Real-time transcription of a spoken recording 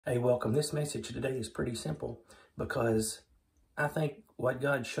Hey, welcome. This message today is pretty simple because I think what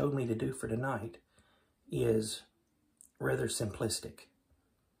God showed me to do for tonight is rather simplistic.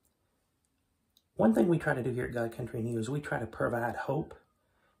 One thing we try to do here at God Country New is we try to provide hope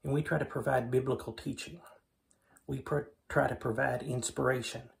and we try to provide biblical teaching. We try to provide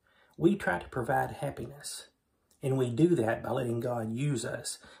inspiration. We try to provide happiness. And we do that by letting God use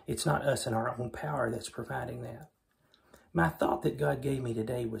us. It's not us in our own power that's providing that. My thought that God gave me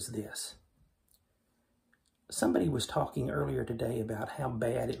today was this. Somebody was talking earlier today about how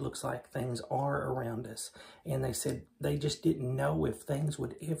bad it looks like things are around us. And they said they just didn't know if things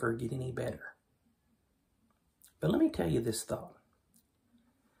would ever get any better. But let me tell you this thought.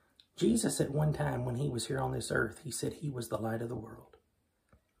 Jesus at one time when he was here on this earth, he said he was the light of the world.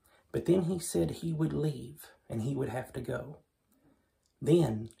 But then he said he would leave and he would have to go.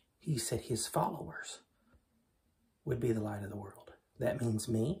 Then he said his followers would be the light of the world. That means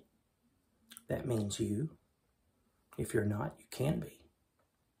me. That means you. If you're not, you can be.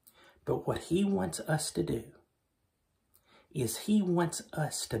 But what he wants us to do is he wants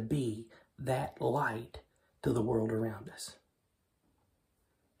us to be that light to the world around us.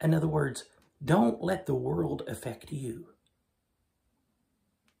 In other words, don't let the world affect you.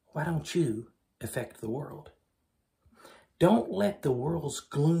 Why don't you affect the world? Don't let the world's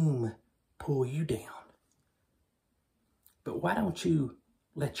gloom pull you down. But why don't you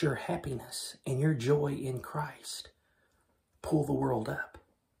let your happiness and your joy in Christ pull the world up?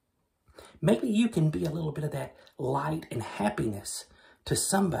 Maybe you can be a little bit of that light and happiness to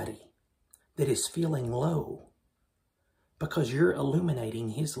somebody that is feeling low because you're illuminating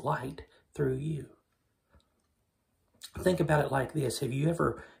his light through you. Think about it like this. Have you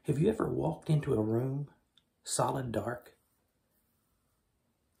ever walked into a room solid dark?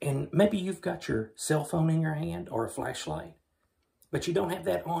 And maybe you've got your cell phone in your hand or a flashlight, but you don't have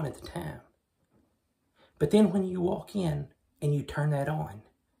that on at the time. But then when you walk in and you turn that on,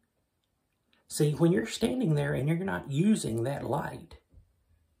 see, when you're standing there and you're not using that light,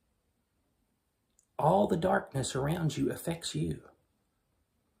 all the darkness around you affects you.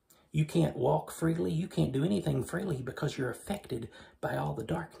 You can't walk freely. You can't do anything freely because you're affected by all the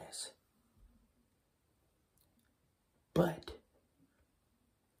darkness. But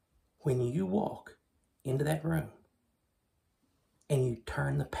when you walk into that room and you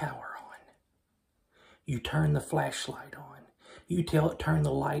turn the power on, you turn the flashlight on, you turn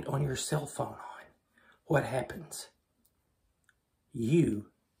the light on your cell phone on, what happens?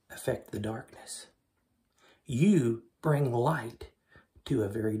 You affect the darkness. You bring light to a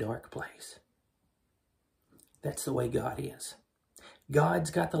very dark place. That's the way God is.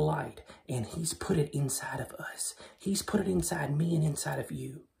 God's got the light and he's put it inside of us. He's put it inside me and inside of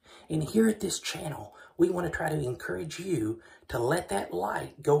you. And here at this channel, we want to try to encourage you to let that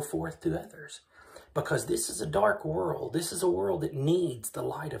light go forth to others. Because this is a dark world. This is a world that needs the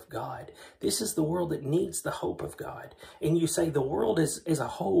light of God. This is the world that needs the hope of God. And you say the world as a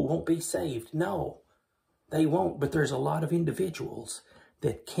whole won't be saved. No, they won't. But there's a lot of individuals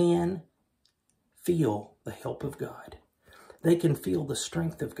that can feel the help of God. They can feel the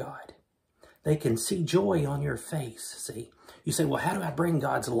strength of God. They can see joy on your face, see. You say, well, how do I bring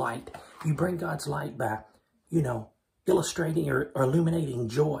God's light? You bring God's light by, illustrating or illuminating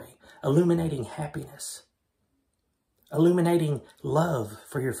joy, illuminating happiness, illuminating love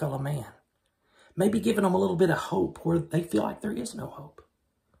for your fellow man. Maybe giving them a little bit of hope where they feel like there is no hope.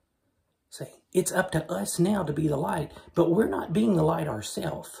 See, it's up to us now to be the light, but we're not being the light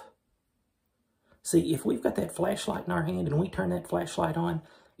ourselves. See, if we've got that flashlight in our hand and we turn that flashlight on,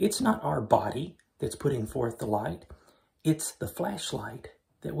 it's not our body that's putting forth the light. It's the flashlight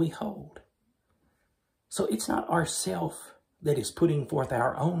that we hold. So it's not ourself that is putting forth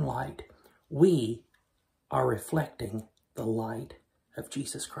our own light. We are reflecting the light of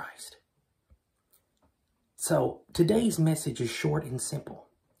Jesus Christ. So today's message is short and simple.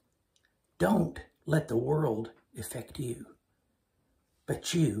 Don't let the world affect you,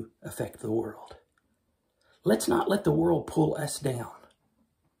 but you affect the world. Let's not let the world pull us down,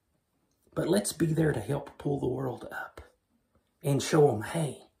 but let's be there to help pull the world up and show them,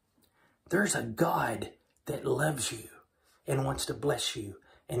 hey, there's a God that loves you and wants to bless you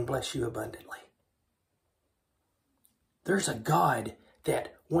and bless you abundantly. There's a God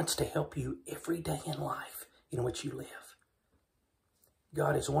that wants to help you every day in life in which you live.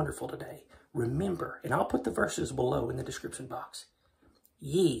 God is wonderful today. Remember, and I'll put the verses below in the description box.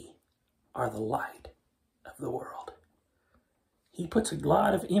 Ye are the light of the world. He puts a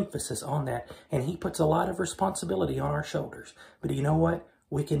lot of emphasis on that, and he puts a lot of responsibility on our shoulders. But you know what?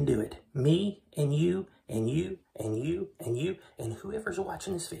 We can do it. Me and you and you, and you, and you, and whoever's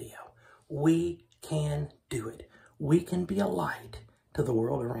watching this video. We can do it. We can be a light to the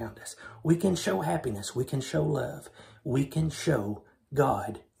world around us. We can show happiness. We can show love. We can show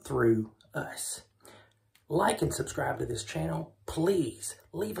God through us. Like and subscribe to this channel. Please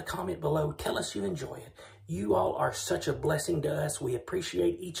leave a comment below. Tell us you enjoy it. You all are such a blessing to us. We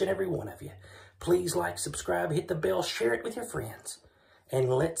appreciate each and every one of you. Please like, subscribe, hit the bell, share it with your friends. And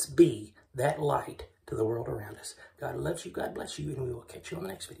let's be that light to the world around us. God loves you. God bless you. And we will catch you on the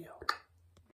next video.